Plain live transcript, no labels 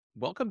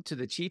Welcome to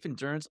the Chief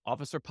Endurance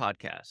Officer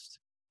Podcast.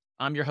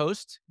 I'm your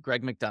host,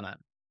 Greg McDonough.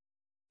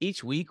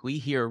 Each week, we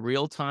hear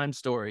real time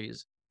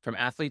stories from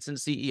athletes and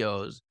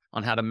CEOs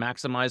on how to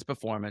maximize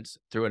performance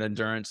through an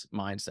endurance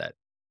mindset.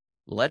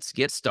 Let's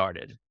get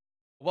started.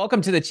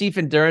 Welcome to the Chief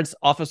Endurance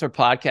Officer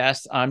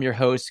Podcast. I'm your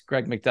host,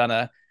 Greg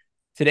McDonough.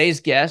 Today's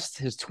guest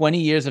has 20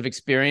 years of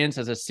experience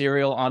as a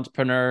serial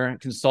entrepreneur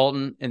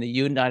consultant in the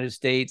United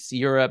States,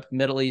 Europe,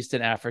 Middle East,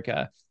 and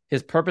Africa.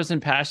 His purpose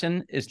and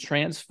passion is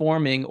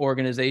transforming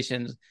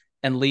organizations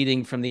and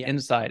leading from the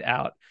inside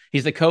out.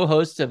 He's the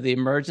co-host of the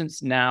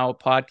Emergence Now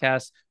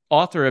podcast,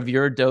 author of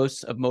Your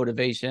Dose of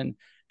Motivation,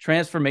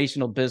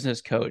 transformational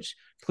business coach.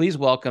 Please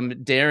welcome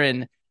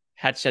Dhiren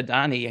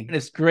Harchandani.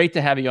 It's great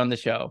to have you on the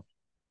show.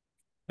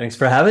 Thanks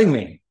for having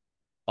me.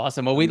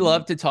 Awesome. Well, we'd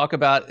love to talk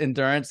about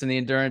endurance and the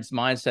endurance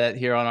mindset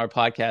here on our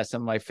podcast.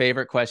 And my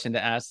favorite question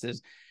to ask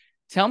is,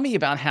 tell me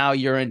about how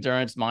your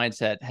endurance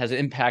mindset has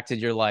impacted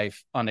your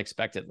life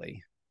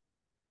unexpectedly.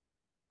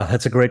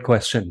 That's a great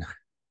question.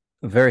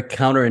 A very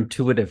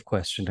counterintuitive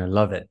question. I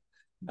love it.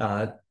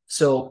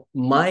 So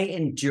my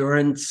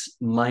endurance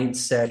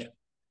mindset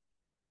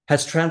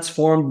has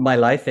transformed my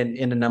life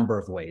in a number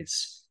of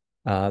ways.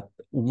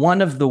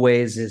 One of the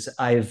ways is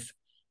I've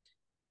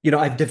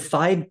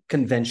defied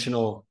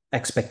conventional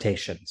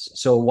expectations.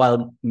 So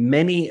while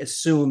many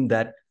assume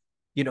that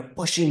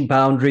pushing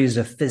boundaries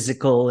of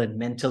physical and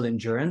mental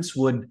endurance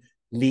would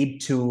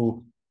lead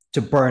to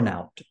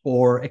burnout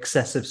or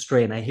excessive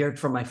strain. I hear it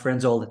from my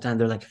friends all the time.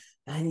 They're like,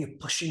 man, you're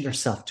pushing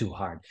yourself too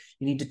hard.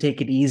 You need to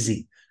take it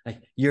easy.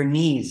 Like your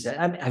knees.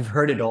 I've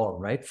heard it all,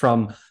 right?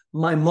 From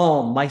my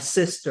mom, my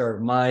sister,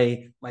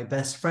 my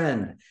best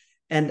friend.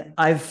 And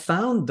I've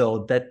found,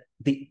 though, that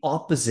the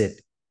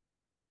opposite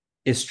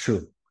is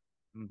true.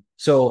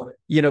 So,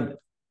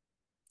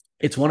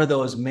 it's one of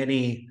those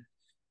many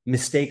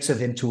mistakes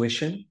of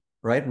intuition,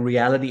 right?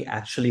 Reality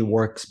actually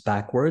works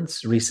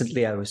backwards.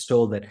 Recently, I was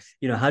told that,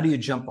 how do you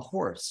jump a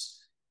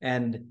horse?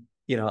 And,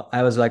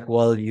 I was like,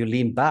 well, you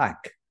lean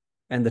back.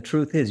 And the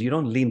truth is, you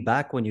don't lean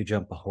back when you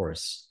jump a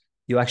horse.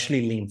 You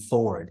actually lean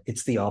forward.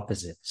 It's the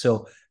opposite.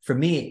 So for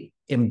me,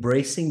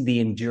 embracing the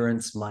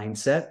endurance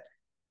mindset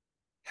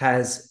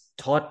has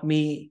taught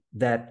me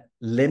that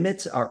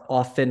limits are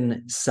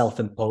often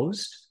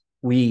self-imposed.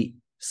 We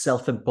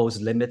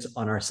self-impose limits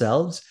on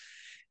ourselves.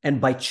 And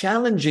by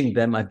challenging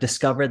them, I've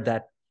discovered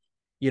that,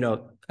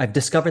 I've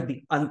discovered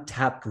the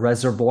untapped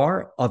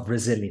reservoir of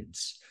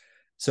resilience.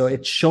 So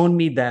it's shown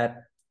me that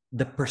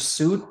the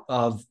pursuit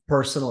of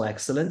personal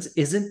excellence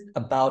isn't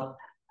about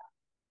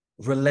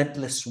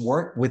relentless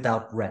work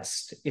without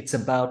rest. It's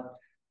about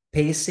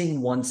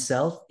pacing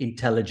oneself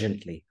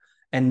intelligently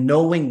and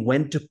knowing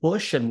when to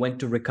push and when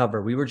to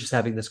recover. We were just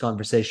having this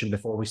conversation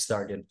before we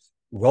started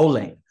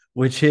rolling,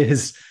 which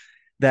is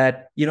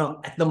that,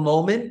 at the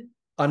moment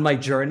on my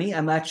journey,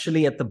 I'm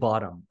actually at the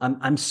bottom.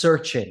 I'm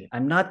searching.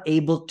 I'm not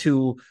able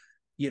to,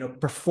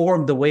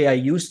 perform the way I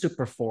used to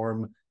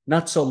perform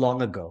not so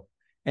long ago.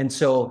 And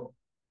so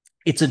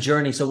it's a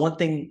journey. So one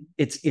thing,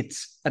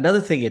 it's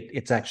another thing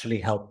it's actually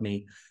helped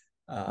me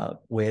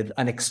with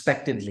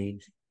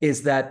unexpectedly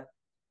is that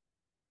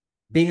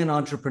being an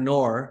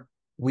entrepreneur,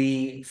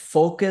 we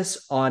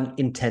focus on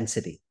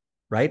intensity,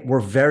 right?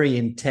 We're very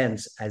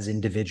intense as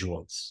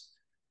individuals,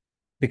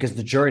 because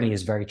the journey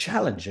is very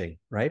challenging,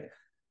 right?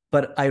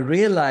 But I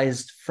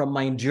realized from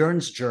my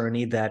endurance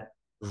journey that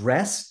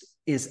rest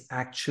is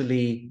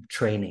actually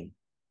training.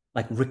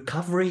 Like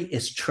recovery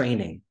is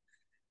training.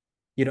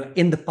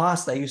 In the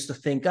past, I used to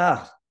think,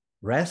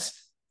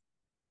 rest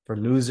for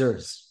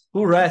losers.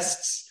 Who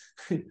rests?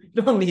 You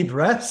don't need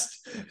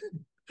rest.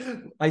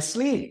 I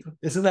sleep.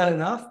 Isn't that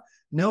enough?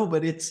 No,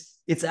 but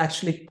it's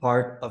actually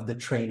part of the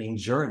training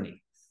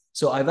journey.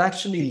 So I've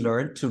actually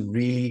learned to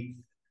really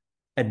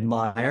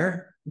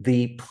admire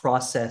the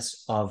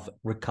process of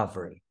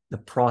recovery, the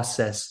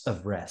process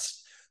of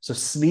rest. So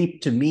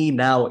sleep to me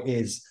now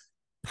is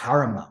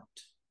paramount.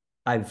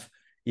 I've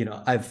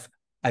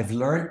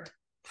learned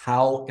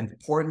how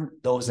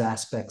important those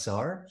aspects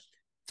are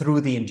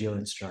through the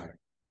endurance journey.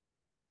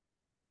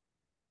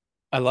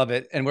 I love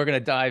it. And we're going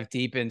to dive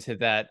deep into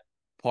that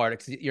part,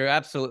 because you're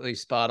absolutely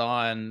spot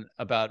on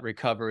about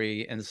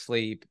recovery and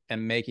sleep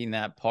and making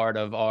that part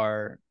of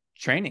our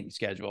training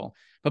schedule.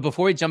 But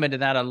before we jump into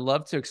that, I'd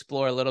love to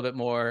explore a little bit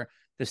more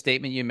the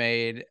statement you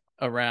made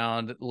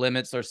around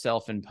limits are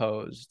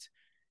self-imposed.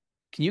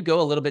 Can you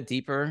go a little bit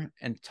deeper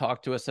and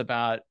talk to us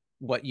about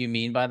what you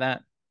mean by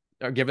that,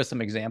 or give us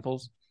some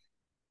examples?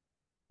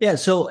 Yeah.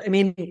 So,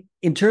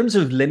 in terms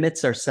of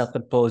limits are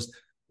self-imposed,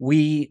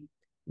 we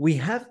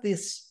have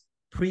this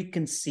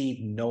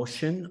preconceived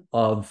notion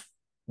of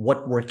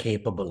what we're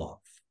capable of,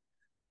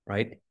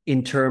 right?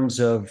 In terms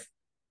of,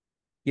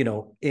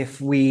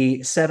 if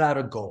we set out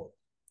a goal,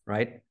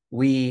 right?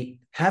 We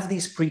have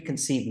these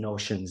preconceived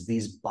notions,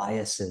 these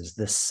biases,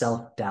 the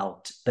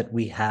self-doubt that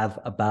we have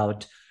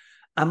about,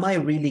 am I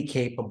really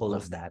capable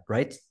of that,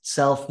 right?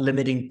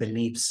 Self-limiting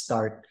beliefs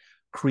start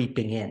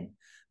creeping in,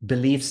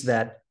 beliefs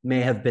that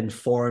may have been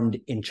formed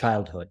in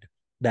childhood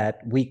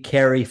that we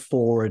carry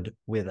forward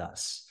with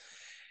us.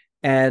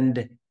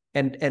 And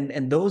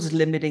those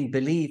limiting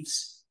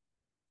beliefs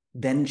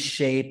then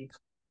shape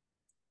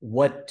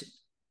what,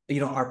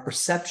 our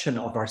perception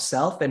of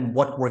ourselves and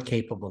what we're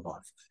capable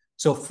of.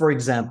 So, for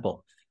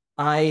example,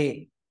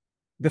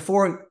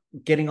 before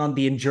getting on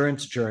the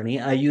endurance journey,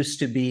 I used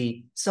to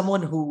be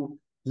someone who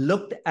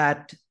looked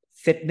at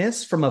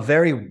fitness from a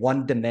very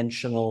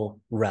one-dimensional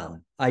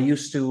realm. I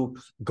used to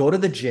go to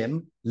the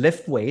gym,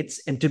 lift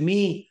weights, and to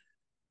me,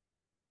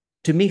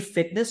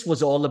 fitness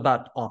was all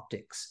about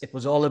optics. It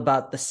was all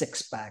about the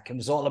six-pack. It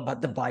was all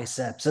about the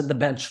biceps and the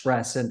bench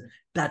press, and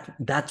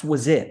that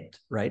was it,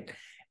 right?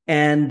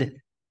 And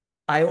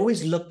I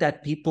always looked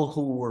at people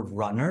who were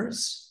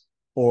runners,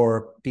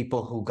 or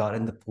people who got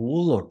in the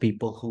pool, or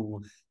people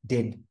who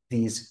did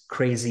these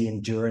crazy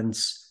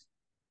endurance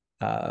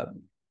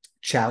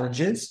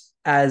challenges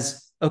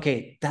as,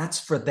 okay, that's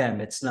for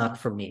them. It's not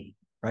for me,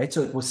 right?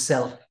 So it was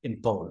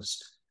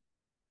self-imposed.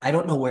 I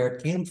don't know where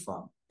it came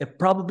from. It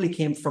probably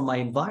came from my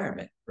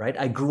environment, right?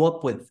 I grew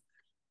up with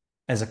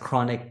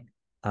chronic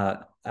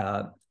asthma.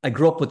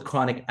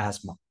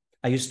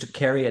 I used to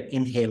carry an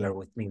inhaler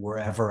with me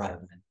wherever I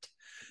went.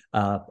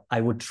 I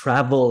would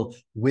travel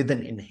with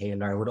an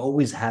inhaler. I would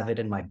always have it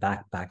in my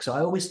backpack. So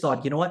I always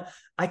thought, you know what?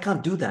 I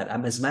can't do that.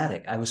 I'm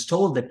asthmatic. I was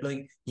told that,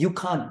 like, you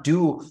can't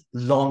do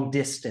long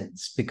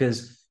distance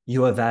because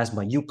you have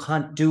asthma. You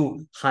can't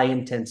do high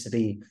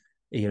intensity,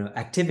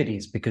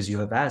 activities because you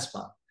have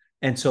asthma.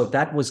 And so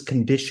that was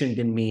conditioned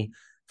in me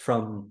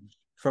from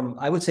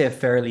I would say a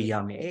fairly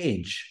young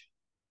age.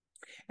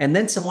 And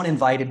then someone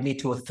invited me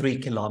to a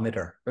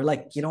 3-kilometer. They're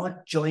like, you know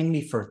what? Join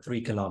me for a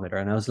 3-kilometer.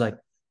 And I was like,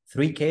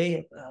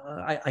 3K?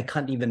 I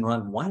can't even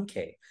run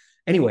 1K.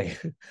 Anyway,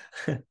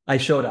 I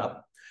showed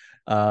up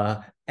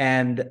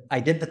and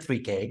I did the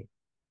 3K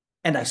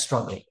and I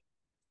struggled.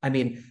 I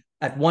mean,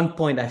 at one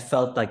point I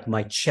felt like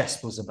my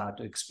chest was about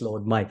to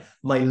explode. My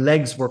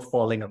legs were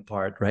falling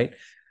apart, right?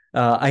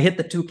 I hit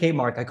the 2K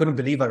mark. I couldn't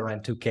believe I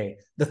ran 2K.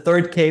 The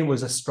third K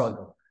was a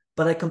struggle,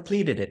 but I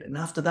completed it. And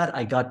after that,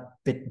 I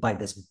got bit by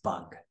this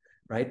bug,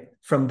 right?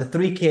 From the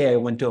 3K, I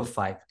went to a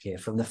 5K.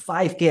 From the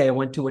 5K, I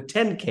went to a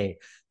 10K.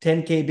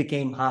 10K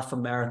became half a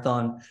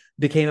marathon,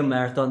 became a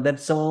marathon. Then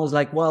someone was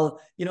like,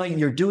 well,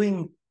 you're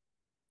running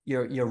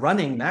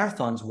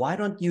marathons. Why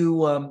don't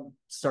you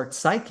start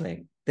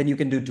cycling? Then you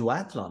can do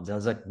duathlons. I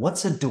was like,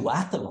 what's a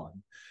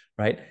duathlon,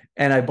 right?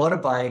 And I bought a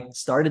bike,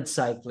 started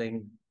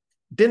cycling.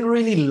 Didn't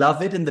really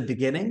love it in the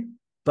beginning,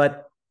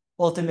 but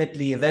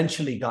ultimately,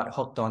 eventually got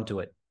hooked onto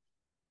it.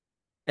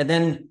 And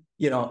then,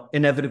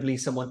 inevitably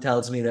someone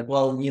tells me that,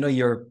 well,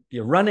 you're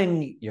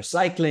running, you're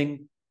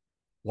cycling.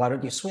 Why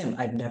don't you swim?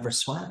 I've never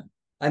swam.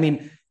 I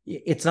mean,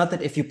 it's not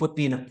that if you put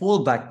me in a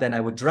pool back then, I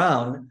would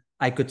drown.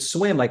 I could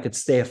swim, I could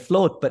stay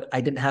afloat, but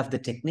I didn't have the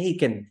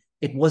technique. And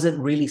it wasn't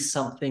really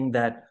something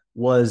that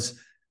was,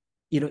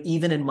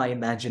 even in my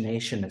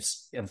imagination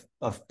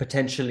of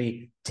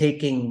potentially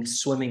taking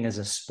swimming as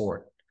a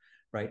sport,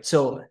 right?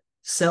 So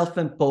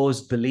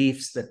self-imposed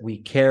beliefs that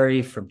we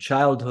carry from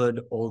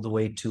childhood all the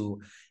way to,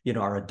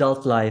 our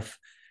adult life,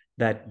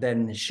 that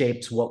then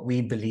shapes what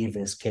we believe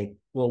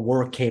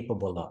we're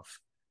capable of.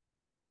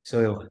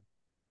 So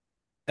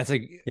that's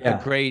a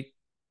great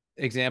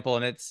example.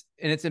 And it's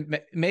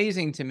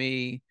amazing to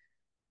me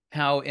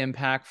how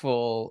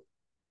impactful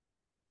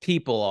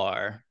people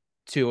are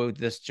to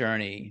this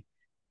journey.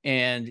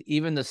 And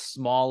even the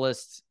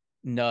smallest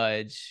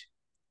nudge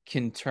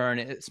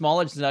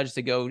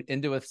to go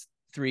into a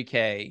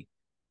 3K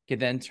could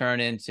then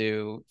turn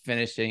into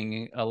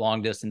finishing a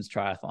long distance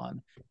triathlon.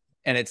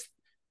 And it's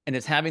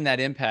having that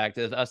impact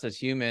of us as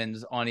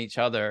humans on each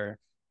other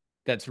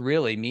that's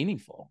really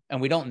meaningful.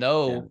 And we don't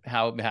know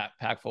how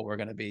impactful we're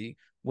going to be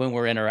when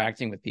we're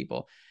interacting with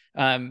people.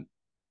 Can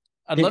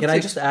I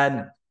just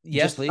add?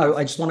 Yes, please.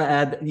 I just want to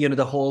add,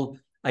 the whole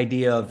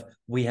idea of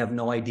we have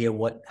no idea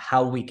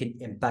how we can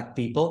impact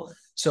people.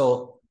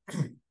 So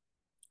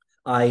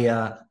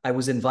I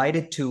was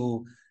invited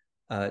to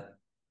a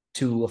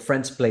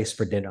friend's place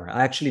for dinner.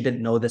 I actually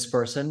didn't know this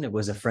person. It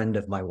was a friend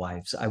of my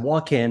wife's. I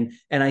walk in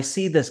and I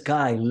see this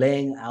guy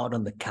laying out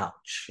on the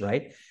couch,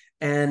 right?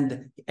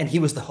 And he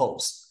was the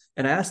host.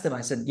 And I asked him,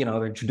 I said,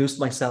 I introduced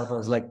myself. I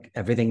was like,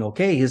 everything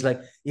okay? He's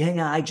like,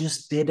 yeah, I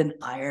just did an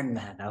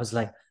Ironman. I was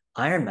like,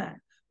 Ironman?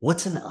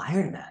 What's an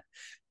Ironman?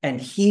 And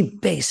he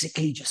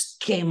basically just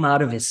came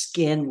out of his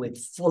skin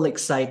with full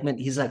excitement.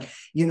 He's like,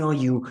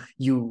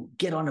 you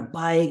get on a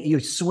bike, you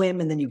swim,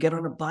 and then you get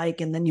on a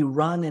bike, and then you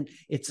run, and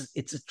it's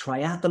a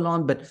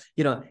triathlon, but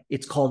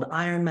it's called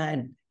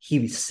Ironman.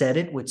 He said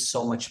it with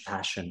so much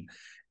passion.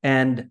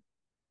 And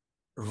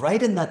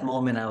right in that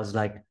moment, I was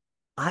like,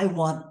 I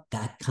want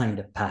that kind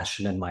of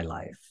passion in my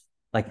life,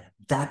 like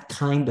that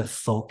kind of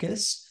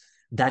focus,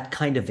 that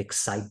kind of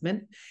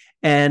excitement.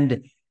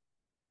 And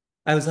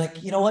I was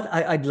like, you know what?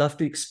 I'd love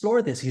to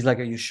explore this. He's like,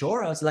 are you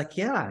sure? I was like,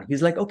 yeah.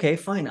 He's like, okay,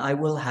 fine. I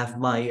will have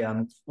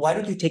my, why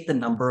don't you take the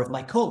number of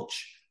my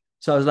coach?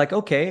 So I was like,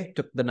 okay,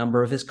 took the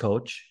number of his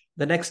coach.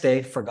 The next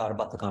day, forgot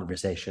about the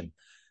conversation.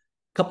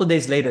 A couple of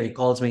days later, he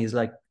calls me. He's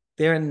like,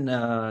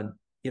 Dhiren,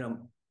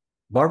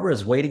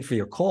 Barbara's waiting for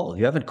your call.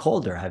 You haven't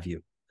called her, have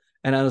you?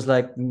 And I was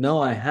like,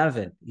 no, I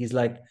haven't. He's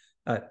like,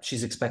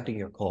 she's expecting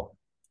your call.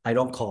 I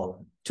don't call her.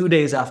 2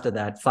 days after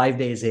that, 5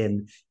 days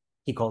in,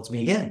 he calls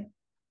me again.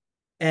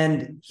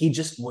 And he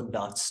just would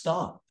not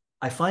stop.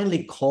 I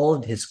finally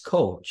called his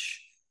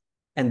coach,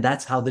 and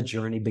that's how the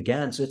journey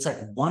began. So it's like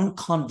one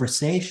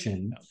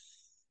conversation.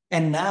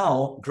 And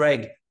now,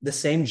 Greg, the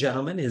same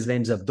gentleman, his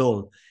name's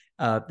Abdul,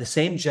 the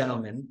same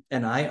gentleman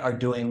and I are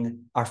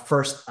doing our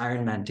first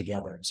Ironman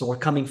together. So we're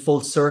coming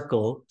full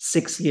circle.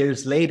 6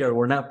 years later,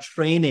 we're now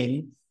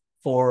training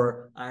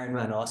for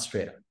Ironman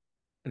Austria.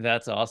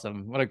 That's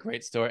awesome. What a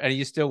great story. Are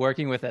you still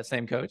working with that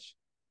same coach?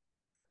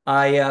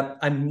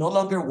 I'm no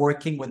longer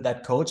working with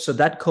that coach. So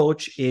that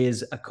coach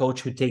is a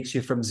coach who takes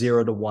you from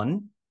 0 to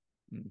 1.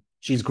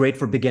 She's great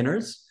for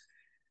beginners.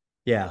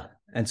 Yeah.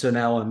 And so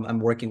now I'm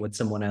working with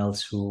someone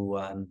else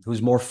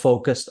who's more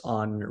focused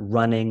on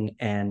running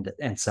and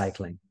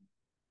cycling.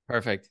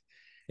 Perfect.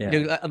 Yeah.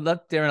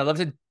 Dhiren, I'd love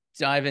to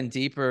dive in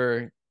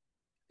deeper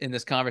in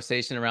this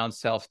conversation around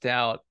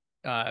self-doubt,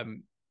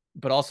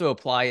 but also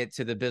apply it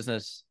to the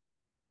business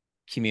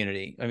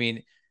community. I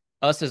mean,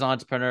 us as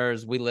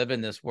entrepreneurs, we live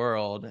in this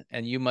world,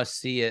 and you must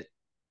see it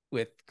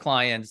with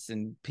clients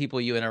and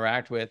people you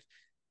interact with.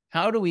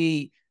 How do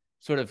we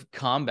sort of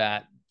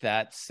combat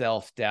that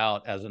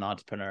self-doubt as an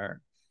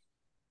entrepreneur?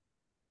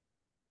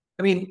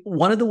 I mean,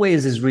 one of the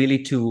ways is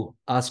really to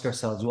ask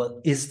ourselves,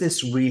 well, is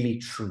this really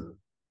true?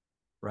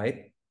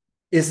 Right?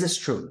 Is this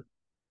true?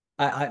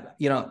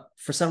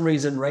 For some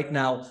reason right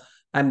now,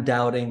 I'm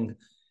doubting,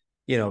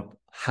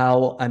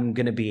 how I'm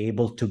going to be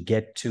able to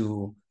get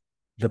to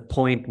the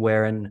point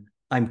wherein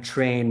I'm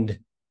trained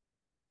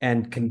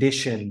and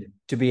conditioned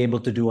to be able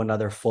to do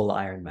another full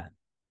Ironman.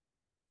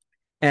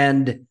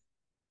 And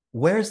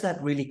where's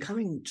that really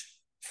coming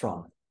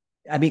from?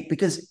 I mean,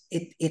 because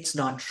it's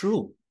not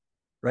true,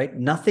 right?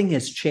 Nothing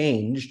has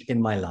changed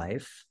in my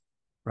life,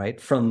 right,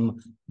 from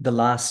the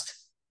last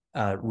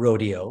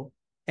rodeo.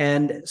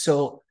 And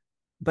so,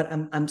 but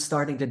I'm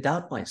starting to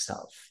doubt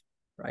myself,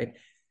 right?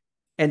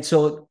 And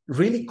so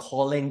really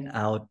calling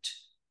out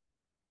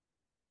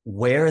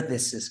where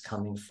this is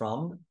coming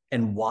from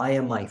and why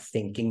am I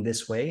thinking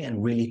this way,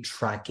 and really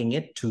tracking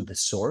it to the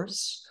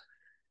source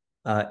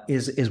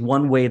is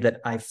one way that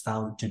I've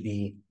found to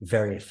be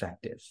very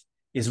effective,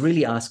 is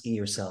really asking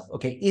yourself,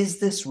 okay,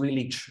 is this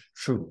really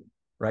true,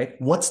 right?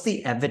 What's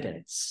the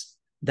evidence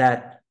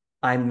that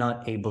I'm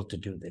not able to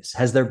do this?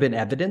 Has there been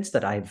evidence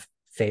that I've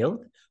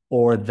failed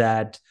or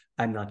that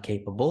I'm not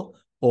capable?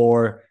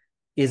 Or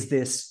is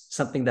this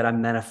something that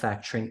I'm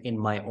manufacturing in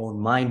my own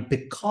mind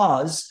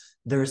because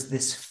there's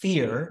this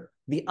fear,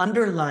 the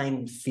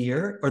underlying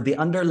fear or the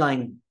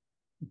underlying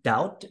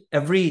doubt,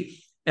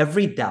 every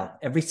doubt,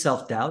 every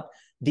self-doubt,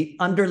 the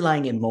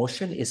underlying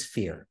emotion is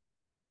fear,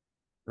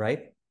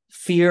 right?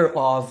 Fear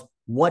of,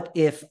 what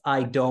if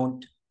I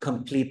don't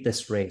complete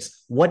this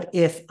race? What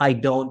if I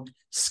don't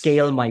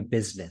scale my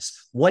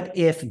business? What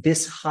if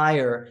this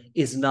hire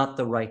is not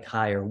the right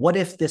hire? What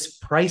if this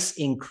price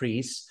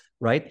increase,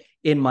 right,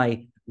 in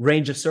my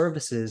range of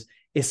services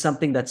is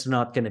something that's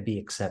not going to be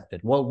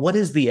accepted? Well, what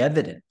is the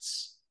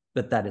evidence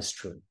that that is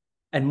true?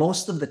 And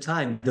most of the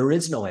time, there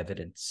is no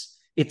evidence.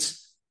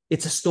 It's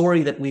a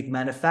story that we've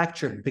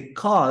manufactured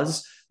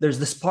because there's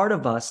this part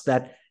of us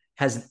that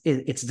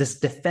it's this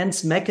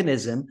defense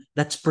mechanism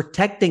that's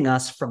protecting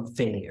us from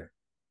failure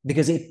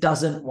because it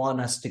doesn't want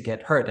us to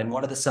get hurt. And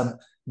one of the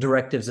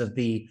sub-directives of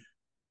the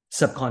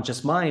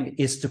subconscious mind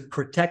is to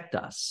protect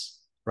us,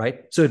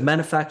 right? So it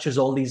manufactures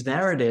all these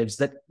narratives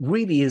that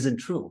really isn't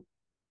true.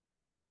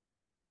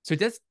 So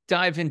let's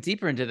dive in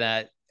deeper into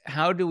that.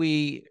 How do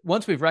we,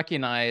 once we've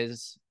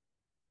recognized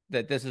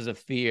that this is a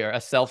fear,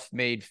 a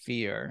self-made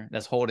fear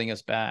that's holding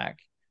us back,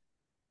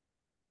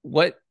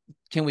 what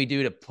can we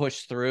do to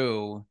push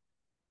through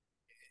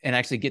and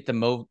actually get the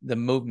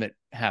movement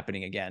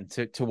happening again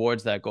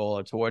towards that goal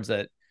or towards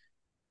that,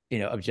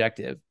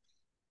 objective?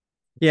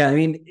 Yeah, I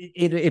mean,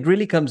 it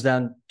really comes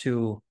down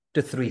to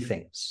three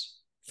things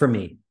for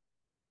me.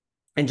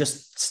 And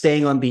just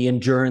staying on the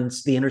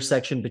endurance, the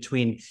intersection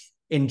between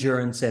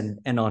endurance and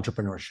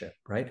entrepreneurship,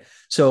 right?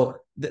 So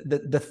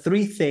the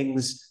three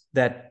things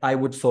that I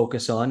would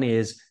focus on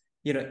is,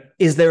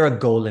 is there a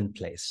goal in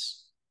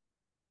place,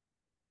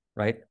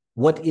 right?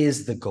 What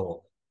is the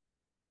goal?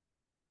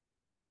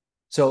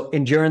 So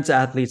endurance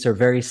athletes are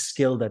very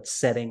skilled at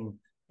setting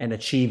and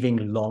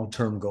achieving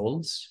long-term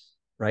goals,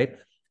 right?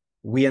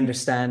 We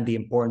understand the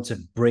importance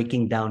of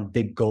breaking down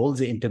big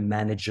goals into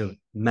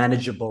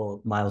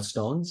manageable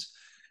milestones,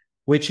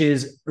 which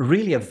is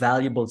really a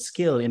valuable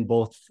skill in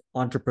both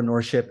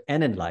entrepreneurship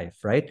and in life,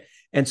 right?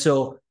 And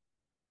so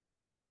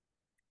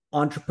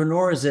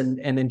entrepreneurs and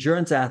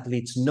endurance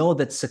athletes know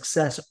that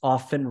success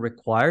often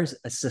requires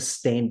a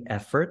sustained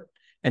effort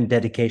and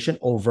dedication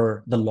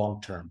over the long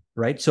term,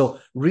 right? So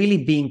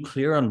really being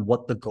clear on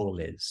what the goal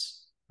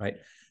is, right?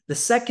 The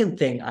second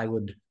thing I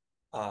would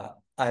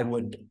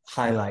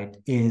highlight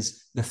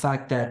is the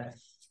fact that,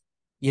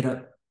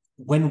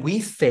 when we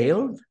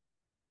fail,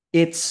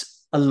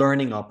 it's a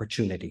learning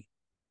opportunity,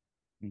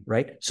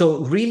 right?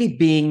 So really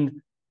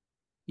being,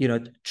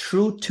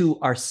 true to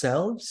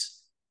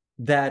ourselves,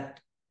 that,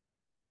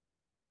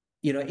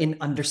 in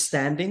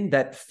understanding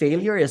that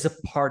failure is a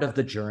part of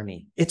the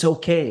journey. It's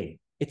okay.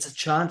 It's a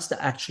chance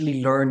to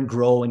actually learn,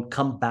 grow, and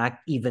come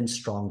back even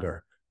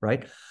stronger,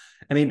 right?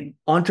 I mean,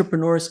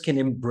 entrepreneurs can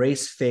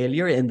embrace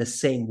failure in the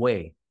same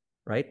way,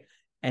 right?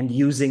 And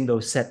using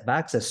those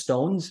setbacks as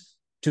stones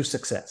to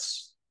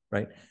success,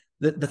 right?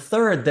 The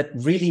third that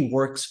really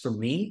works for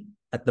me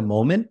at the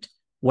moment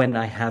when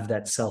I have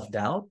that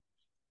self-doubt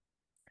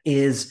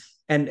is,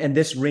 and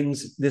this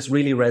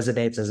really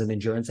resonates as an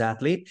endurance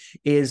athlete,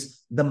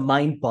 is the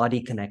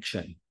mind-body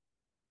connection,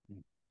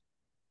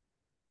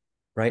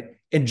 right?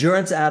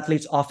 Endurance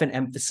athletes often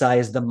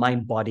emphasize the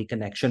mind-body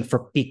connection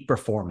for peak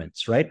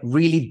performance, right?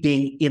 Really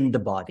being in the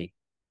body,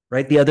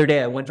 right? The other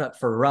day I went out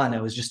for a run.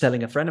 I was just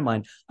telling a friend of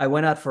mine, I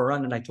went out for a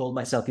run and I told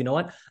myself, you know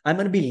what? I'm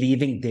going to be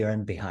leaving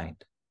Dhiren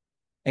behind.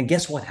 And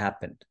guess what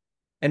happened?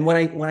 And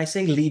when I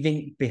say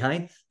leaving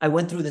behind, I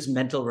went through this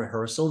mental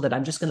rehearsal that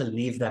I'm just going to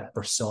leave that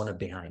persona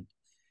behind.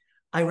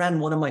 I ran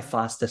one of my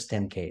fastest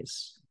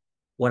 10Ks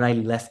when I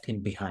left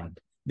him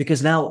behind,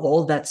 because now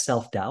all that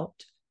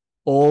self-doubt,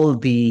 all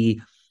the,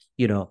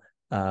 the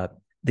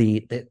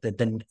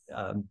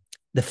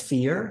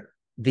fear,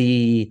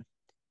 the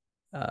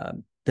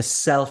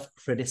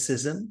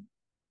self-criticism,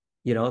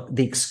 the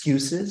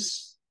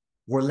excuses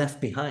were left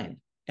behind.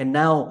 And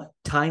now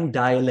time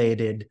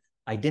dilated.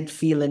 I didn't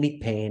feel any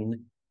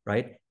pain,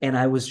 right? And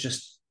I was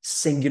just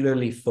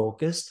singularly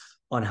focused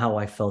on how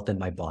I felt in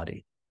my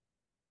body.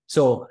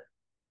 So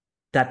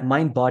that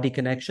mind-body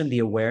connection, the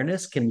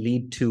awareness, can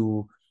lead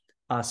to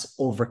us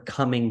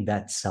overcoming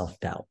that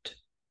self-doubt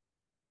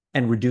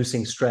and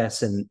reducing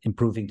stress and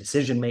improving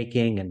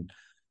decision-making and,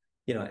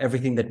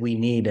 everything that we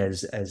need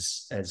as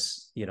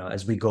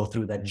we go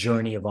through that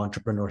journey of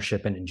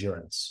entrepreneurship and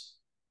endurance.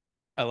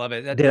 I love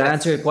it. Did I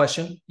answer your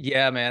question?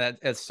 Yeah, man,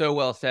 that's so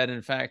well said.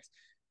 In fact,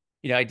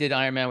 I did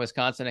Ironman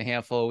Wisconsin a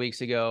handful of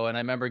weeks ago, and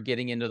I remember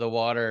getting into the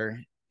water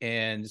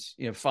and,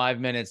 5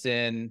 minutes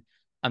in,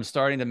 I'm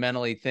starting to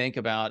mentally think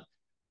about,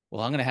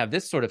 well, I'm going to have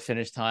this sort of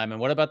finish time. And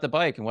what about the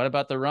bike? And what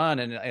about the run?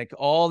 And like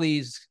all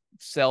these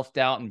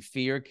self-doubt and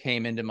fear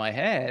came into my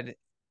head.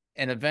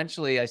 And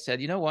eventually I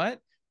said, you know what?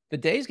 The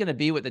day's going to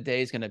be what the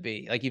day's going to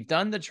be. Like, you've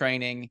done the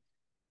training.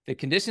 The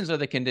conditions are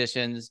the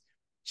conditions.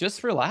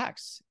 Just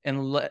relax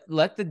and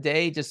let the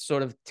day just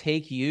sort of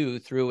take you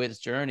through its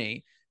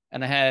journey.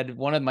 And I had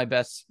one of my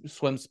best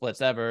swim splits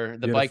ever.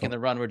 The bike and the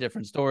run were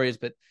different stories.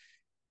 But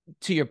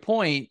to your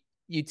point,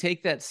 you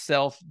take that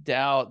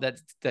self-doubt,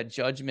 that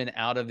judgment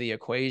out of the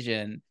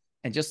equation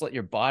and just let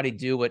your body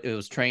do what it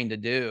was trained to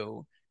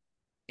do.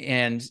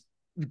 And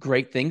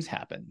great things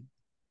happen.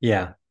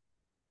 Yeah.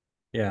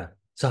 Yeah.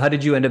 So how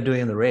did you end up doing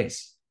in the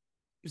race?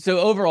 So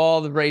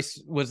overall, the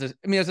race was, it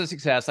was a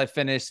success. I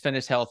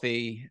finished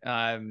healthy.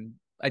 I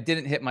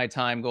didn't hit my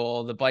time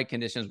goal. The bike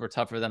conditions were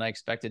tougher than I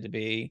expected to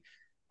be.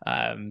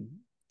 A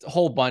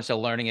whole bunch of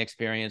learning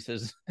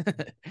experiences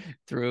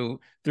through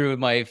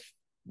my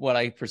what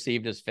I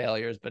perceived as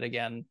failures. But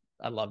again,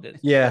 I loved it.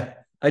 Yeah.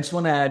 I just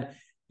want to add,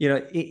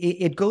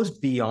 it goes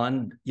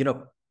beyond,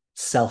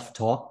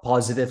 self-talk,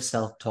 positive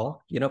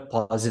self-talk,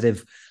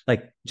 positive,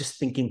 like just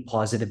thinking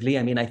positively.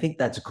 I mean, I think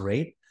that's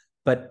great,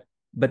 but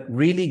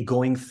really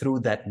going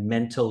through that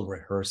mental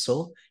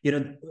rehearsal,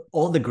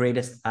 all the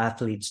greatest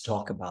athletes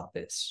talk about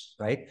this,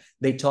 right?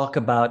 They talk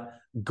about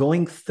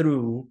going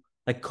through,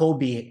 like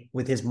Kobe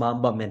with his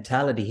Mamba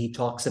mentality. He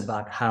talks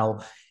about how,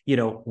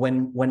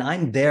 when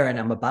I'm there and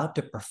I'm about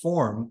to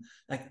perform,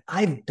 like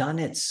I've done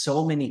it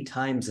so many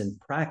times in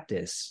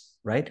practice,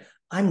 right?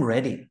 I'm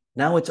ready.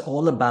 Now it's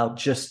all about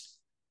just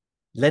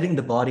letting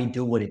the body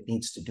do what it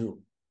needs to do.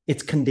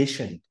 It's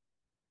conditioned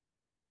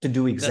to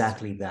do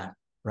exactly that,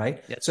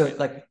 right? So right.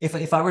 Like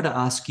if I were to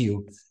ask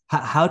you,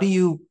 how do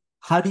you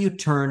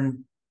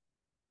open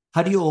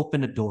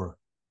a door?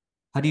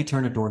 How do you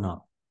turn a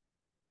doorknob?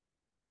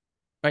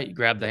 Right. You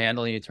grab the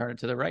handle and you turn it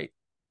to the right.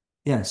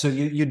 Yeah. So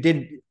you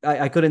did,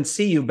 I couldn't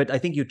see you, but I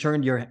think you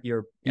turned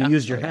you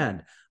used your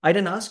hand. I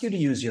didn't ask you to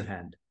use your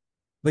hand,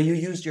 but you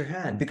used your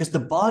hand because the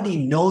body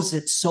knows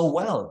it so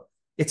well.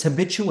 It's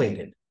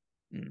habituated,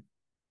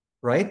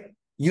 right?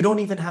 You don't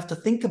even have to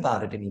think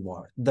about it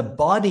anymore. The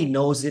body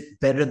knows it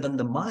better than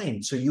the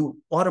mind. So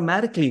you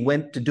automatically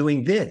went to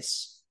doing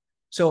this.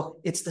 So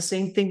it's the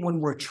same thing when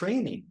we're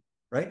training,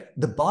 right?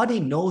 The body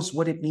knows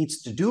what it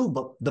needs to do,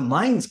 but the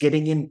mind's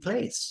getting in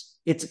place.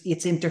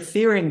 It's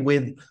interfering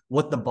with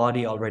what the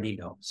body already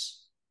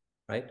knows,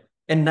 right?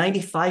 And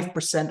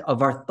 95%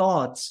 of our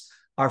thoughts,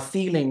 our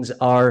feelings,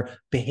 our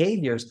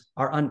behaviors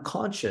are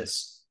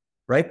unconscious,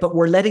 right? But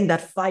we're letting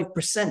that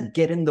 5%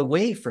 get in the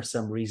way for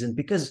some reason,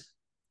 because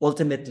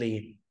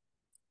ultimately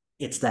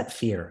it's that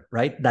fear,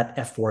 right? That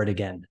F word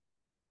again.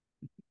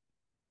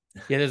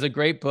 Yeah, there's a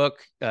great book,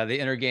 The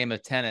Inner Game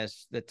of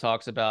Tennis, that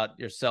talks about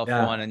your self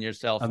one and your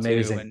self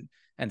two.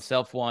 And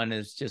self one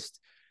is just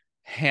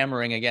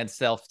hammering against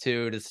self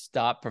two to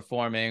stop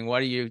performing. Why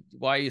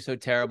are you so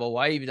terrible?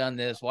 Why have you done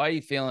this? Why are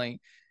you feeling?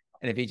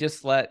 And if you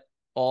just let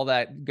all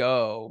that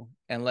go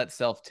and let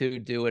self two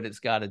do what it's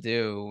got to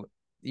do,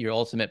 your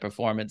ultimate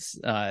performance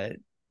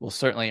will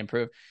certainly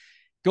improve.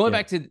 Going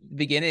back to the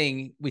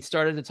beginning, we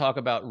started to talk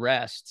about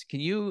rest. Can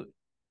you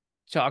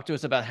talk to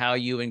us about how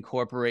you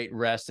incorporate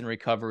rest and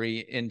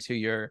recovery into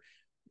your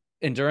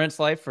endurance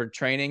life for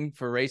training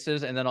for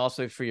races, and then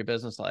also for your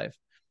business life?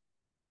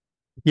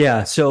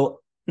 Yeah.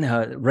 So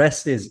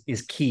rest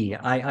is key.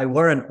 I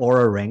wear an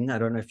Aura ring. I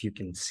don't know if you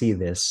can see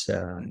this.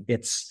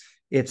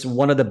 It's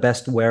one of the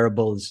best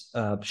wearables.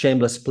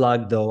 Shameless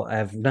plug, though. I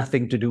have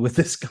nothing to do with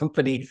this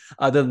company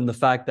other than the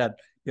fact that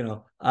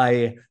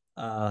I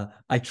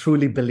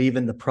truly believe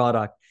in the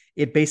product.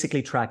 It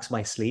basically tracks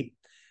my sleep.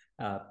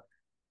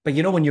 But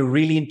when you're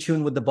really in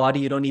tune with the body,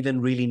 you don't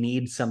even really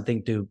need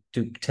something to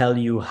tell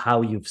you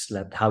how you've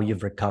slept, how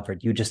you've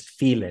recovered. You just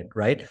feel it,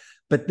 right?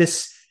 But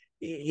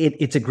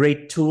it's a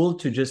great tool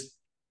to just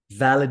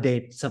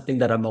validate something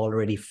that I'm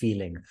already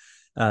feeling.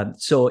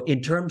 So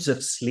in terms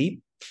of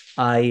sleep,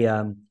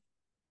 I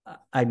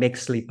make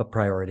sleep a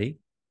priority.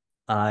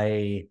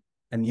 I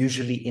am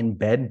usually in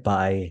bed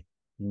by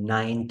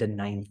 9 to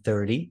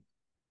 9:30.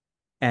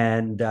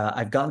 And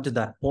I've gotten to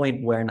that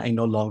point where I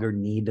no longer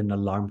need an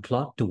alarm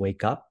clock to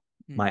wake up.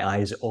 My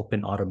eyes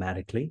open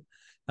automatically,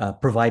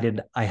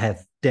 provided I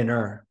have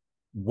dinner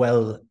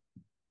well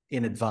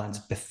in advance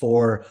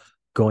before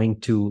going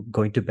to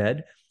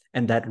bed,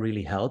 and that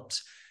really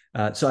helps.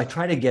 So I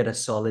try to get a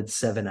solid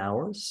 7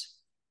 hours.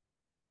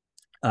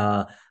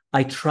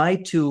 I try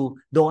to,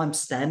 though I'm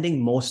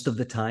standing most of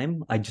the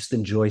time, I just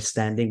enjoy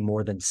standing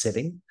more than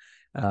sitting,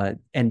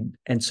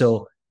 and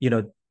so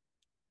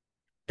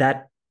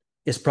that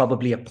is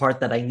probably a part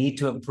that I need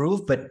to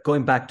improve. But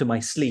going back to my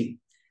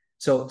sleep,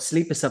 so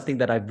sleep is something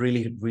that I've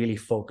really, really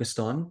focused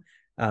on.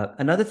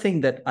 Another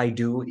thing that I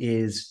do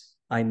is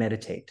I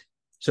meditate.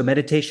 So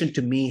meditation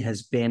to me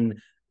has been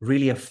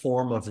really a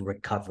form of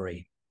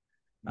recovery.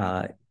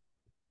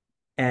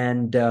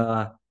 And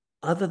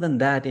other than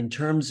that, in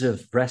terms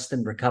of rest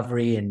and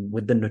recovery and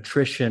with the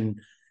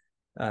nutrition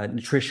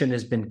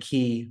has been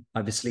key.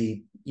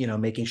 Obviously,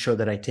 making sure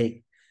that I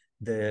take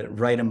the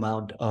right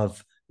amount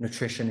of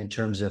nutrition in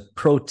terms of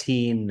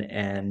protein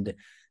and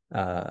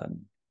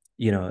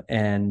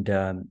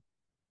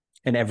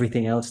and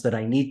everything else that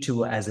I need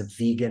to as a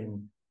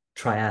vegan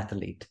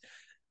triathlete.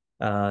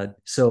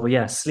 So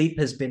yeah, sleep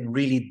has been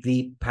really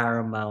the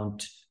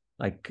paramount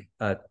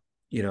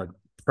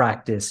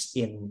practice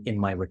in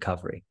my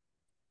recovery.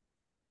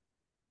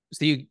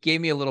 So you gave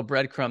me a little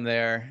breadcrumb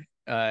there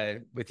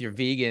with your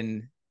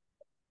vegan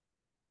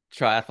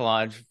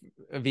triathlon,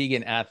 a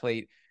vegan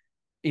athlete.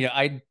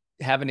 I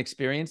haven't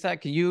experienced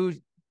that. Can you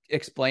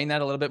explain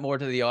that a little bit more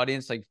to the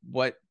audience? Like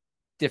what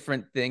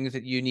different things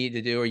that you need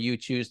to do or you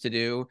choose to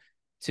do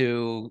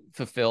to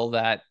fulfill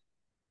that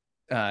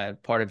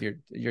part of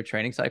your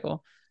training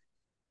cycle?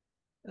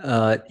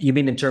 You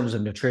mean in terms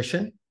of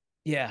nutrition?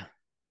 Yeah.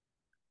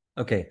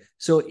 Okay.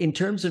 So in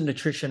terms of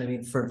nutrition, I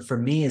mean, for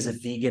me as a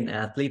vegan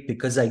athlete,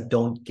 because I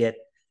don't get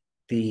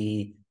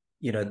the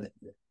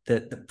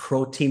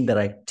protein that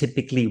I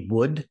typically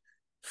would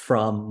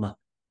from,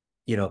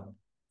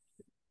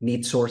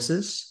 meat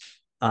sources,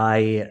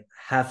 I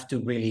have to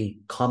really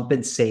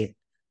compensate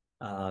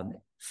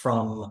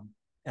from,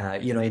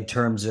 in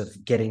terms of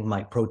getting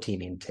my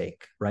protein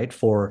intake, right,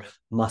 for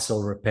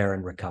muscle repair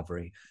and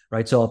recovery,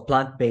 right? So a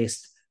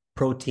plant-based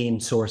protein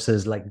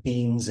sources like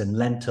beans and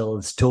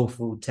lentils,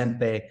 tofu,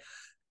 tempeh,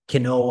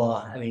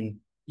 quinoa. I mean,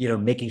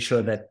 making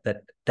sure that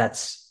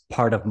that's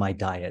part of my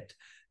diet.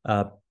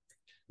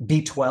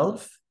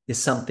 B12 is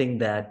something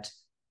that,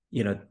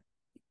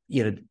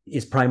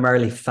 is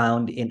primarily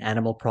found in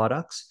animal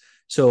products.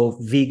 So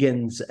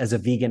vegans, as a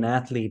vegan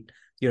athlete,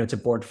 it's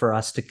important for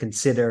us to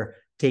consider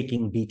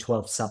taking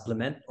B12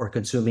 supplement or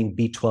consuming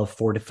B12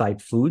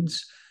 fortified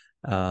foods.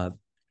 What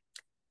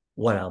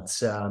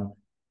else?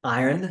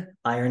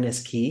 Iron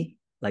is key.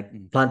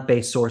 Like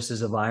plant-based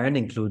sources of iron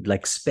include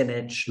like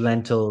spinach,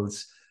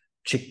 lentils,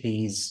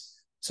 chickpeas.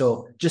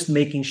 So just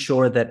making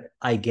sure that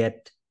I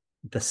get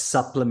the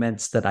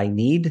supplements that I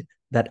need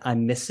that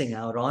I'm missing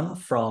out on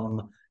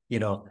from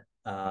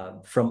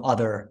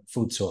other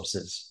food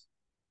sources.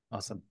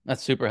 Awesome.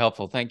 That's super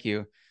helpful. Thank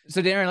you.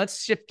 So Dhiren,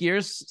 let's shift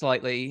gears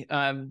slightly.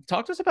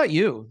 Talk to us about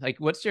you. Like,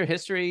 what's your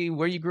history,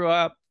 where you grew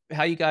up,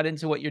 how you got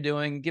into what you're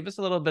doing? Give us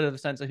a little bit of a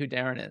sense of who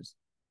Dhiren is.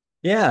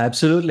 Yeah,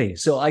 absolutely.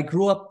 So I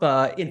grew up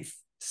in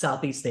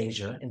Southeast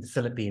Asia, in the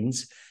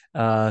Philippines,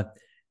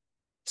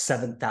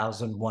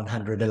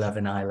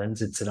 7,111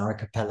 islands. It's an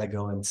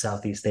archipelago in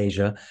Southeast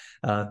Asia.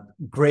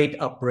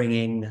 Great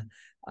upbringing.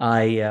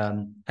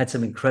 I had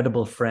some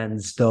incredible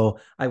friends, though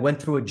I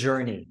went through a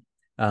journey.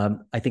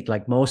 I think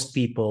like most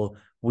people,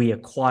 we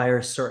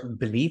acquire certain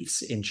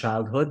beliefs in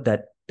childhood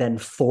that then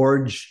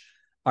forge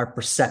our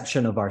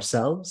perception of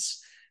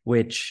ourselves,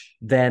 which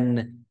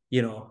then,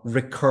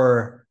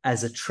 recur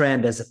as a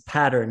trend, as a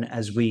pattern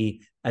as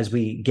we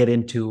get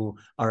into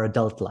our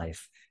adult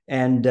life.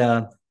 And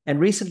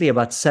recently,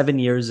 about 7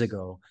 years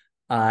ago,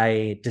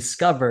 I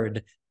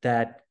discovered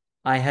that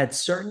I had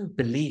certain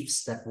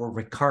beliefs that were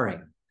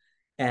recurring.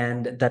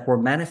 and that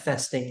were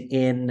manifesting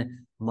in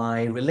my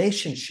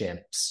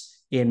relationships,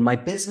 in my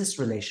business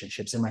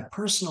relationships, in my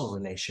personal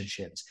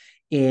relationships,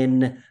 in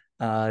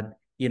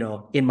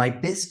in my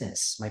business,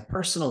 my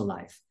personal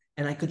life.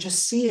 And I could just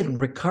see it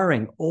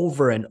recurring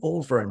over and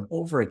over and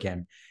over again.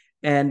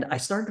 And I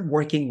started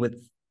working with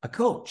a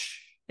coach,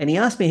 and he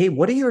asked me, "Hey,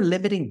 what are your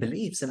limiting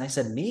beliefs?" And I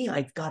said, "Me,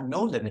 I've got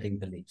no limiting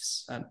beliefs.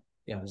 I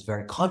was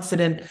very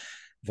confident,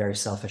 very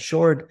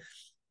self-assured."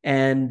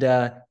 And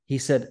he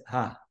said,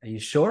 "Are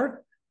you sure?"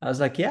 I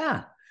was like, "Yeah."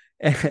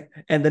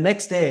 And the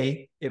next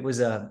day, it was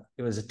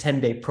a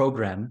 10-day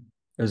program.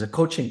 It was a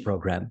coaching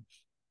program.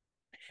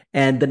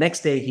 And the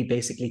next day, he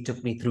basically took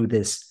me through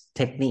this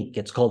technique.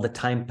 It's called the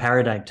time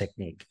paradigm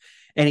technique.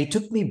 And he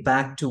took me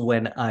back to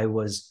when I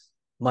was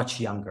much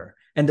younger.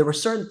 And there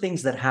were certain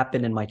things that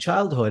happened in my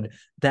childhood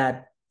that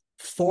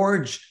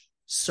forged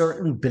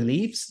certain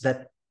beliefs that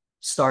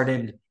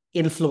started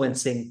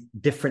influencing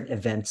different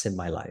events in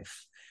my life.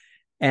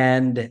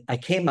 And I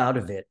came out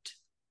of it,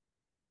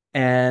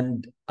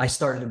 and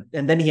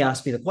and then he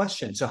asked me the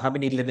question, "So how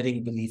many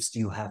limiting beliefs do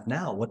you have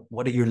now?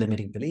 What are your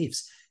limiting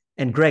beliefs?"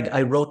 And Greg,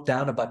 I wrote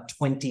down about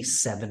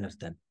 27 of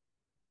them.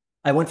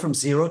 I went from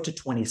 0 to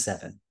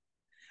 27.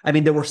 I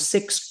mean, there were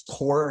 6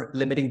 core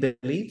limiting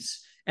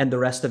beliefs, and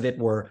the rest of it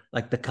were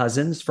like the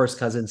cousins, first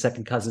cousins,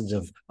 second cousins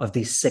of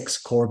these 6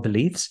 core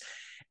beliefs.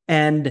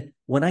 And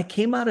when I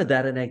came out of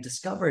that and I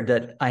discovered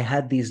that I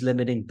had these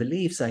limiting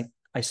beliefs,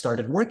 I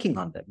started working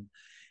on them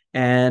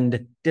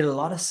and did a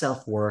lot of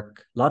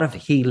self-work, a lot of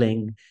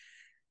healing,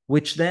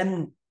 which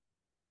then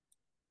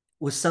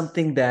was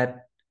something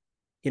that,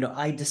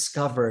 I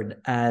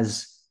discovered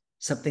as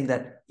something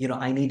that,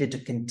 I needed to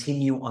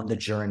continue on the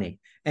journey.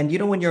 And,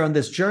 when you're on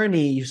this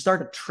journey, you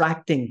start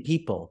attracting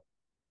people,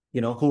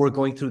 who were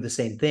going through the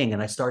same thing.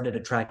 And I started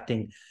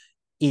attracting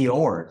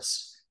EOers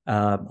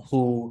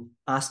who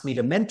asked me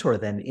to mentor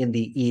them in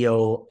the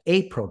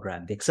EOA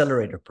program, the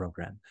accelerator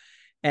program.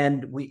 And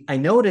I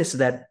noticed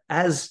that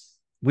as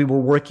we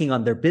were working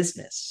on their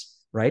business,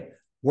 right?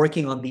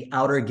 Working on the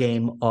outer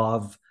game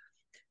of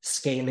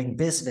scaling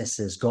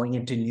businesses, going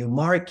into new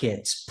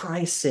markets,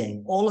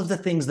 pricing, all of the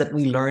things that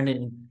we learn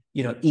in,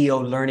 EO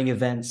learning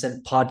events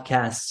and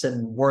podcasts and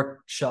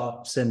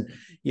workshops and,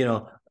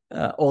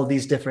 all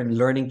these different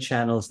learning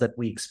channels that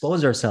we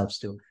expose ourselves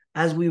to.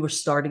 As we were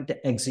starting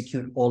to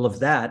execute all of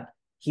that,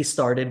 he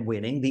started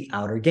winning the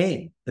outer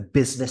game. The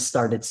business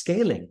started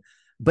scaling,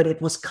 but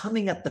it was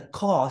coming at the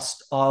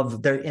cost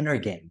of their inner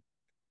game,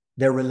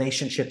 their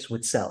relationships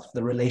with self,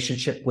 the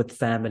relationship with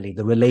family,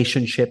 the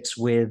relationships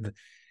with,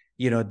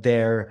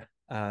 their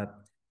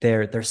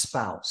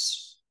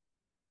spouse.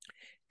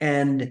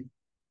 And,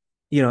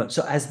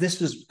 so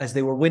as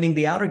they were winning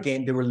the outer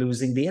game, they were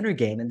losing the inner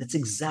game. And that's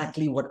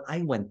exactly what I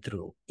went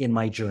through in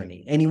my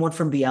journey. Anyone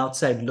from the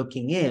outside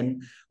looking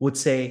in would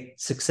say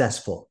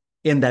successful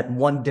in that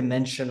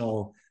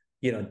one-dimensional,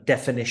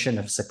 definition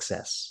of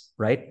success,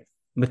 right?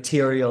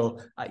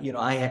 Material, I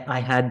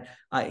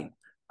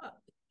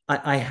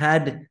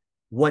had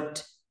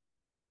what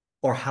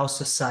or how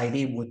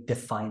society would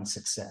define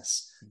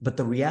success. But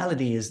the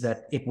reality is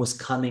that it was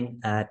coming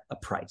at a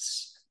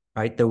price,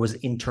 right? There was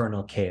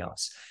internal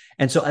chaos.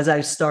 And so as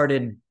I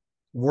started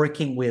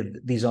working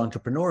with these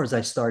entrepreneurs,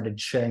 I started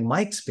sharing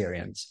my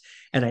experience.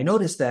 And I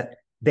noticed that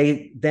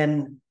they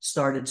then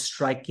started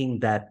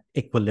striking that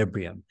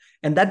equilibrium.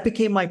 And that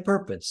became my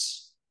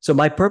purpose. So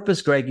my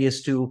purpose, Greg,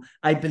 is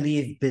I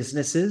believe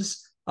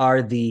businesses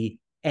are the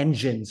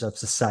engines of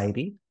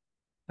society.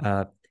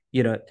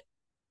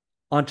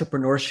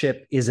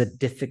 Entrepreneurship is a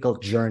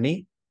difficult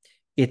journey.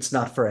 It's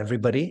not for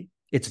everybody.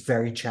 It's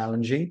very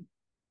challenging,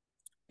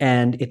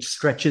 and it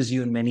stretches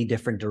you in many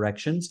different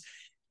directions.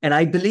 And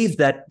I believe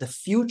that the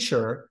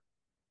future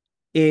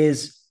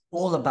is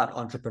all about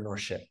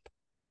entrepreneurship.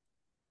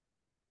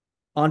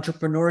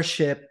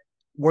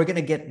 We're going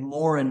to get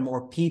more and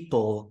more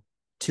people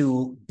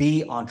to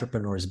be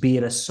entrepreneurs, be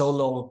it a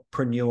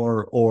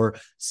solopreneur or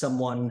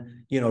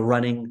someone,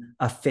 running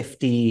a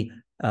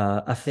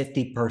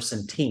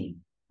 50-person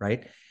team.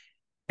 Right.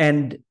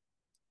 And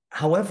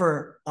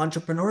however,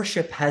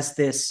 entrepreneurship has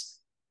this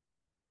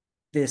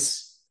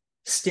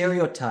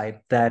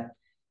stereotype that,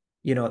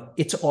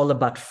 it's all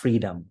about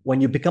freedom.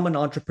 When you become an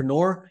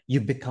entrepreneur, you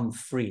become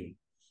free.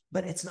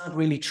 But it's not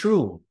really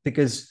true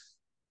because,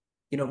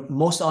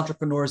 most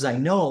entrepreneurs I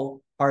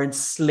know are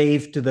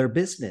enslaved to their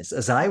business,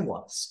 as I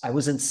was. I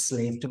was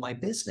enslaved to my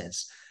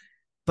business,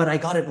 but I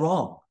got it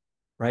wrong.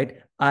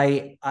 Right.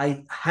 I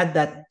had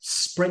that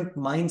sprint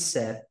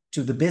mindset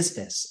to the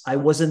business. I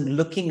wasn't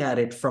looking at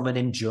it from an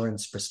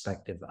endurance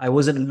perspective. I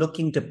wasn't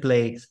looking to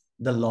play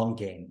the long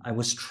game. I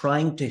was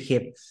trying to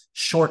hit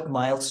short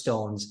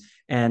milestones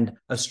and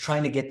I was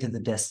trying to get to the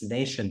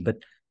destination. But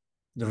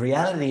the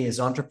reality is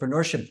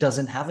entrepreneurship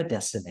doesn't have a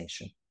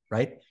destination,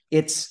 right?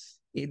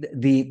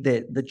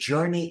 The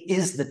journey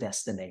is the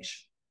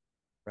destination,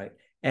 right?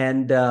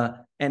 And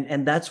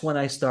that's when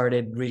I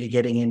started really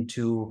getting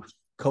into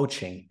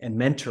coaching and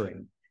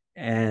mentoring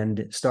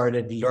and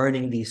started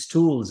learning these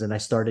tools, and I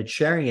started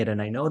sharing it,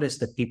 and I noticed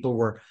that people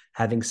were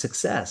having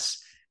success.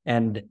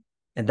 And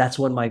that's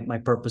when my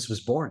purpose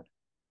was born.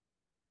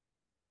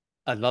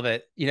 I love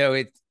it.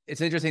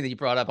 It's interesting that you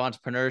brought up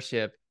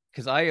entrepreneurship,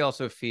 because I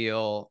also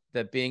feel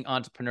that being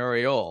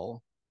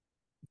entrepreneurial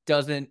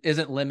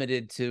isn't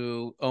limited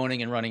to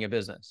owning and running a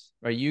business,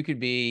 right? You could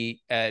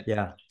be at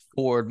Yeah.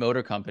 Ford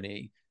Motor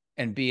Company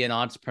and be an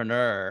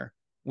entrepreneur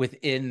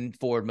within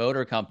Ford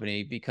Motor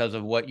Company because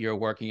of what you're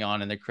working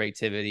on and the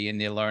creativity and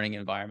the learning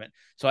environment.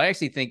 So I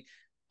actually think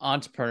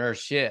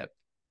entrepreneurship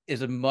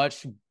is a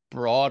much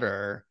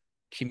broader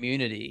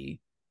community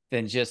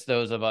than just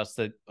those of us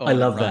that I own and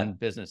love run that.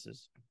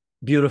 businesses.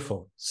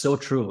 Beautiful. So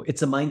true.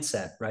 It's a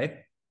mindset, right?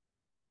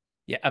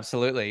 Yeah,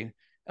 absolutely.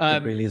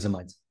 It really is a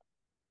mindset.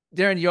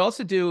 Dhiren, you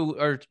also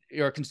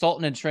you're a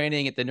consultant in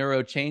training at the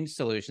Neuro Change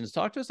Solutions.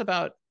 Talk to us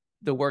about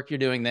the work you're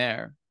doing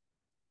there.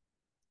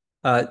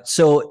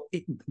 So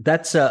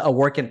that's a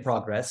work in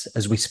progress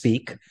as we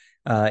speak.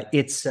 So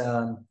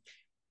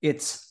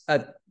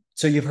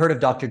you've heard of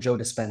Dr. Joe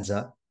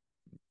Dispenza.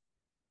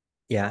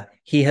 Yeah,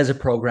 he has a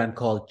program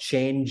called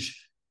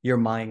Change Your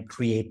Mind,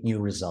 Create New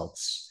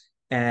Results.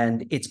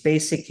 And it's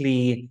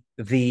basically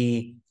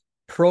the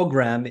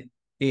program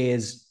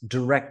is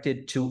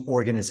directed to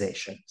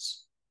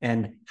organizations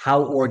and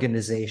how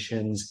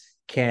organizations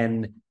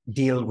can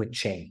deal with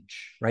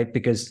change, right?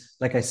 Because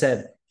like I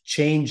said,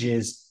 change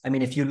is, I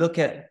mean, if you look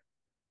at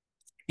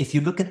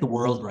the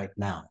world right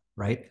now,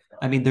 right?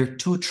 I mean, there are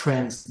two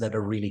trends that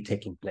are really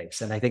taking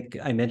place. And I think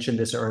I mentioned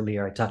this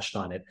earlier, I touched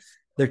on it.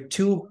 There are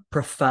two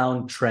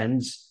profound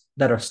trends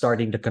that are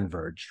starting to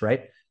converge,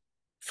 right?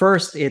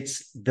 First,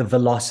 it's the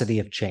velocity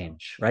of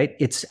change, right?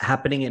 It's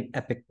happening in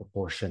epic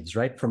proportions,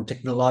 right? From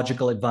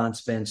technological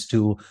advancements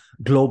to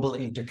global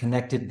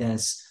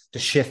interconnectedness to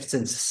shifts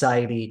in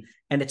society.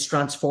 And it's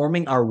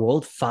transforming our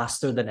world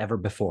faster than ever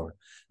before,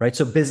 right?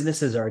 So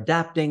businesses are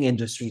adapting,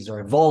 industries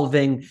are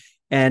evolving,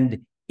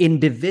 and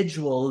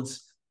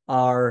individuals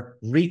are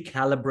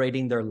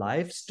recalibrating their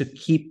lives to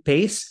keep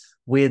pace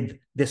with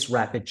this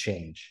rapid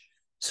change.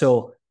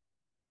 So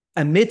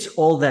amidst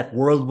all that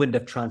whirlwind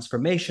of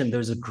transformation,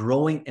 there's a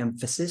growing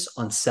emphasis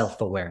on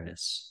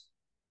self-awareness,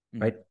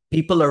 right?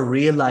 People are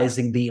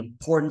realizing the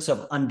importance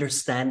of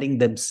understanding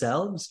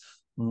themselves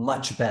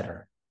much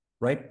better,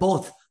 right?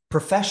 Both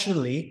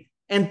professionally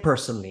and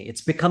personally.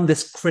 It's become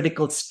this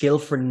critical skill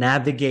for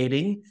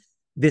navigating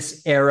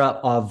this era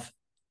of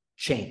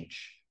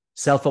change.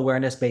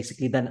 Self-awareness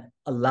basically then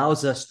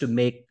allows us to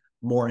make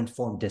more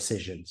informed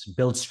decisions,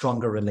 build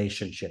stronger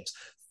relationships,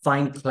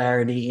 find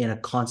clarity in a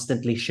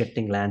constantly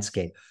shifting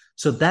landscape.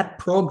 So that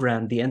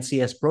program, the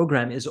NCS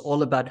program, is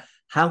all about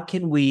how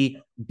can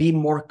we be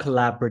more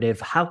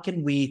collaborative? How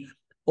can we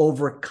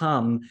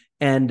overcome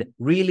and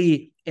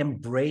really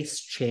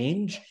embrace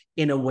change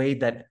in a way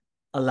that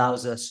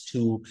allows us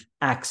to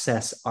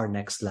access our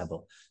next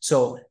level?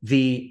 So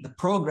the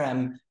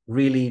program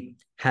really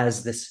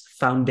has this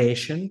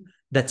foundation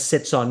that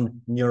sits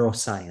on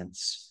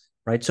neuroscience,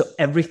 right? So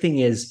everything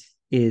is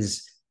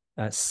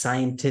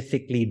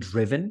scientifically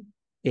driven.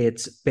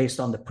 It's based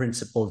on the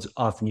principles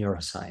of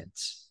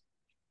neuroscience.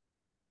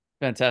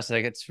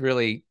 Fantastic. It's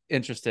really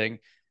interesting.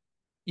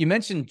 You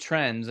mentioned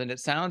trends, and it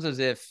sounds as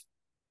if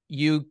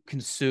you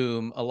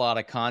consume a lot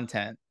of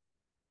content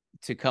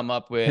to come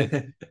up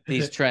with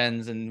these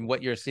trends and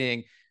what you're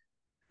seeing.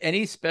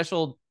 Any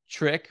special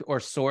trick or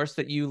source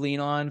that you lean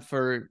on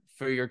for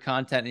your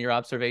content and your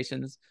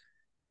observations?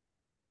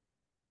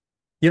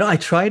 I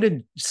try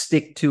to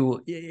stick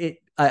to it.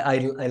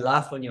 I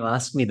laugh when you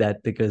ask me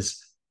that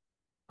because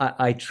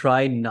I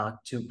try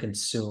not to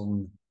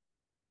consume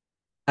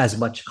as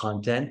much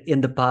content.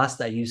 In the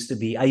past, I used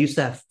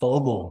to have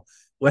FOMO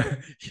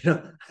where,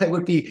 I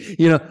would be,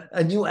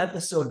 a new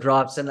episode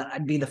drops and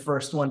I'd be the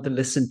first one to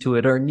listen to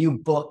it, or a new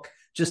book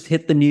just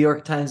hit the New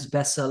York Times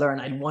bestseller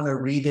and I'd want to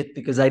read it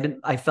because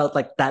I felt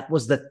like that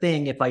was the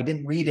thing. If I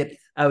didn't read it,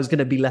 I was going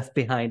to be left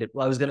behind.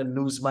 I was going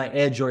to lose my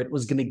edge, or it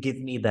was going to give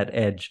me that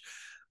edge.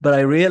 But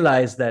I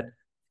realized that,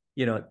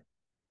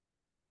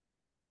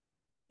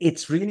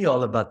 it's really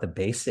all about the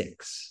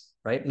basics,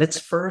 right? Let's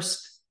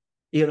first,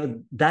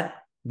 that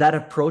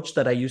approach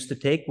that I used to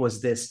take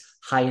was this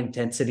high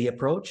intensity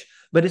approach,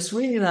 but it's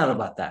really not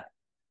about that.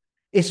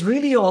 It's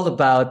really all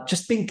about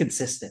just being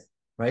consistent,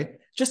 right?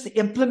 Just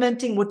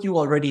implementing what you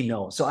already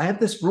know. So I have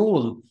this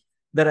rule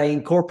that I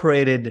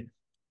incorporated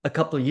a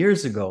couple of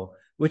years ago,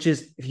 which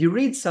is if you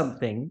read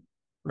something,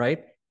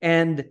 right,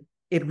 and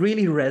it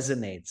really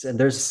resonates, and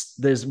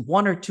there's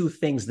one or two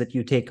things that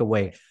you take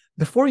away,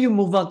 before you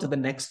move on to the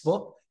next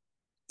book,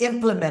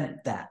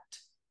 implement that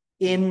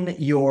in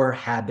your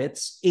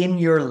habits, in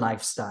your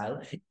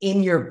lifestyle,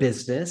 in your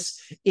business,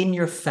 in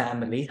your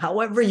family,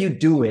 however you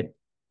do it,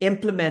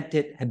 implement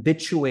it,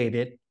 habituate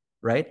it,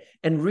 right?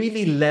 And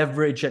really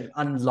leverage and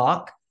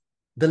unlock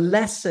the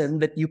lesson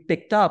that you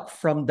picked up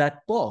from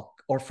that book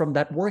or from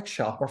that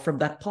workshop or from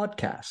that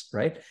podcast,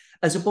 right?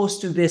 As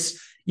opposed to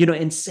this,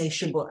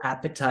 insatiable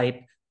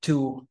appetite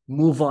to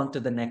move on to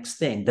the next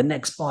thing, the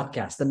next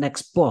podcast, the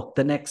next book,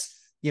 the next,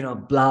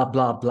 blah,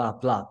 blah, blah,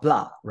 blah,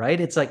 blah,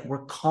 right? It's like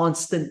we're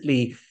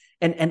constantly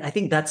And I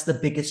think that's the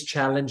biggest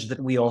challenge that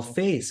we all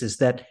face, is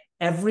that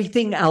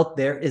everything out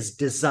there is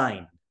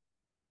designed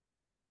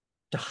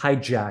to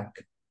hijack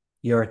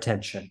your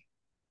attention.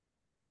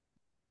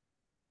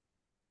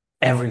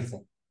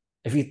 Everything.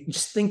 If you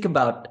just think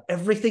about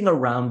everything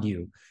around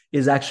you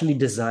is actually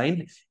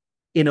designed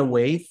in a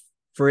way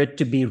for it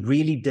to be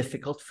really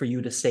difficult for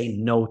you to say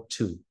no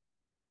to.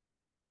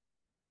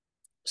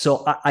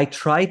 So I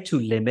try to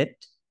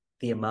limit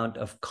the amount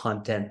of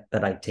content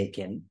that I take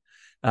in.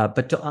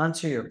 But to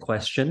answer your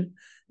question,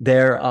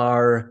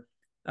 I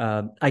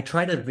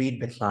try to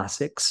read the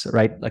classics,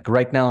 right? Like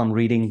right now, I'm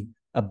reading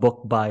a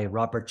book by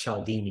Robert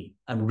Cialdini.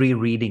 I'm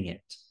rereading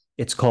it.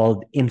 It's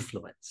called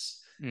Influence.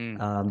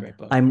 Great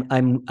book.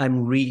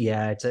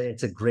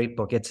 It's a great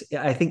book.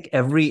 I think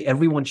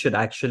everyone should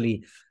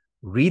actually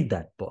read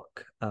that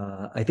book.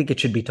 I think it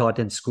should be taught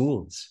in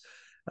schools.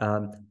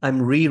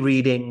 I'm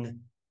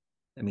rereading.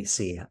 Let me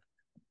see.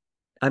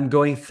 I'm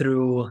going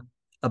through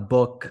a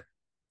book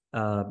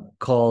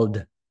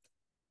called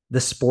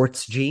The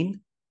Sports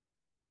Gene.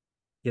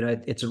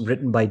 It's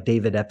written by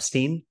David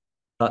Epstein.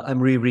 I'm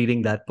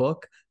rereading that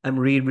book. I'm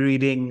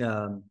rereading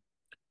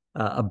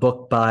a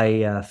book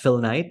by Phil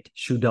Knight,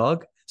 Shoe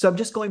Dog. So I'm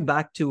just going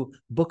back to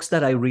books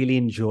that I really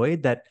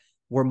enjoyed that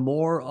were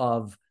more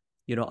of,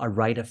 a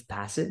rite of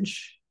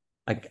passage,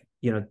 like,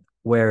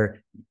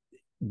 where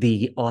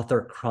the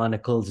author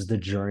chronicles the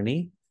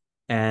journey.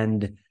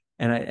 And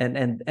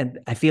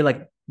I feel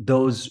like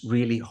those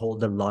really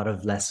hold a lot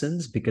of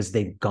lessons because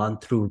they've gone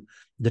through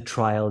the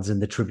trials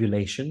and the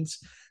tribulations.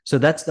 So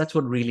that's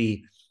what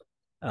really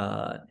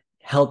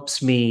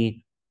helps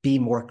me be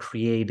more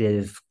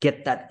creative,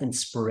 get that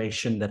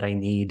inspiration that I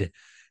need,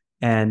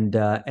 and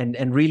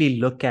really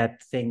look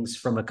at things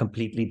from a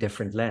completely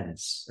different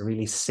lens,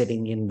 really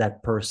sitting in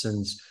that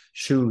person's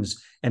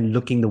shoes and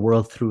looking the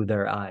world through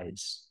their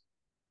eyes.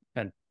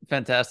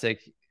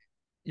 Fantastic.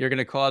 You're going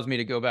to cause me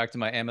to go back to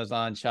my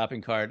Amazon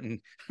shopping cart and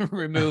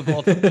remove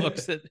all the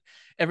books that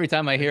every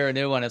time I hear a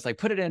new one, it's like,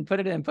 put it in.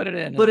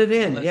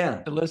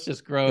 Yeah. The list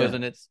just grows. Yeah.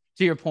 And it's,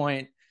 to your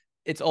point,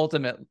 it's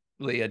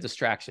ultimately a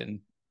distraction,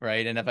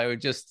 right? And if I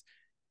would just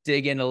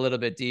dig in a little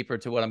bit deeper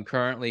to what I'm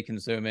currently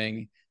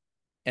consuming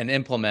and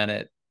implement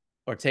it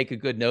or take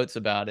good notes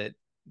about it,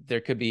 there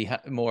could be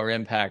more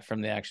impact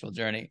from the actual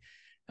journey.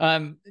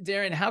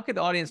 Dhiren, how could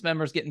audience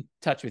members get in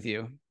touch with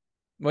you?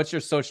 What's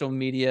your social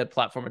media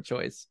platform of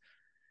choice?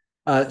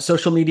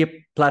 Social media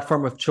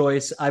platform of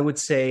choice, I would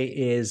say,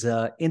 is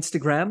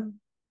Instagram,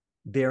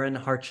 Dhiren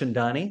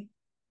Harchandani,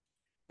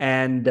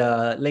 and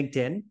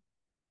LinkedIn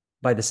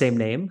by the same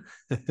name.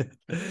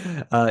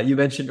 You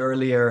mentioned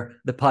earlier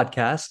the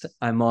podcast.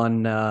 I'm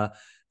on.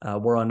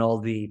 We're on all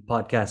the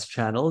podcast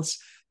channels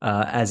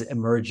as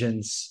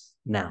Emergence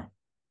Now.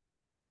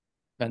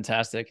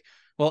 Fantastic.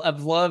 Well,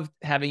 I've loved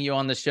having you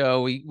on the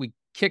show. We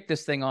kicked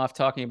this thing off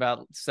talking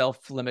about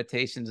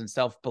self-limitations and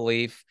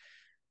self-belief.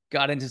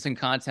 Got into some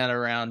content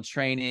around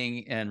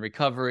training and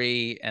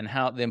recovery and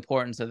how the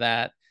importance of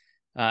that.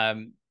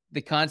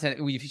 The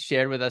content we've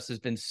shared with us has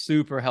been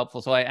super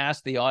helpful. So I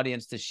asked the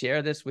audience to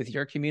share this with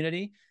your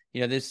community.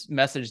 This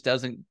message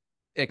doesn't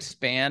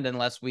expand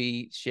unless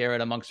we share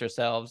it amongst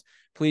ourselves.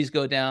 Please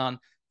go down,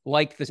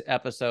 like this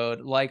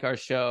episode, like our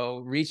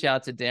show, reach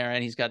out to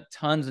Dhiren. He's got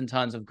tons and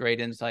tons of great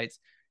insights.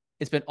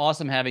 It's been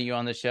awesome having you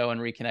on the show and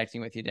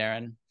reconnecting with you,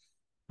 Dhiren.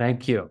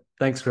 Thank you.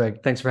 Thanks,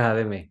 Greg. Thanks for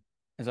having me.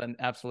 It's an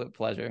absolute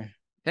pleasure.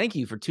 Thank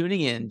you for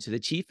tuning in to the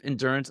Chief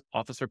Endurance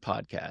Officer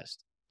podcast.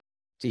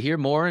 To hear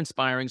more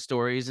inspiring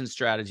stories and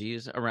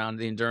strategies around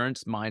the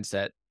endurance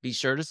mindset, be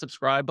sure to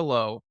subscribe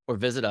below or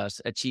visit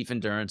us at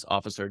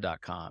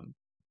chiefenduranceofficer.com.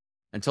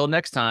 Until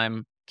next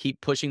time,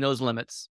 keep pushing those limits.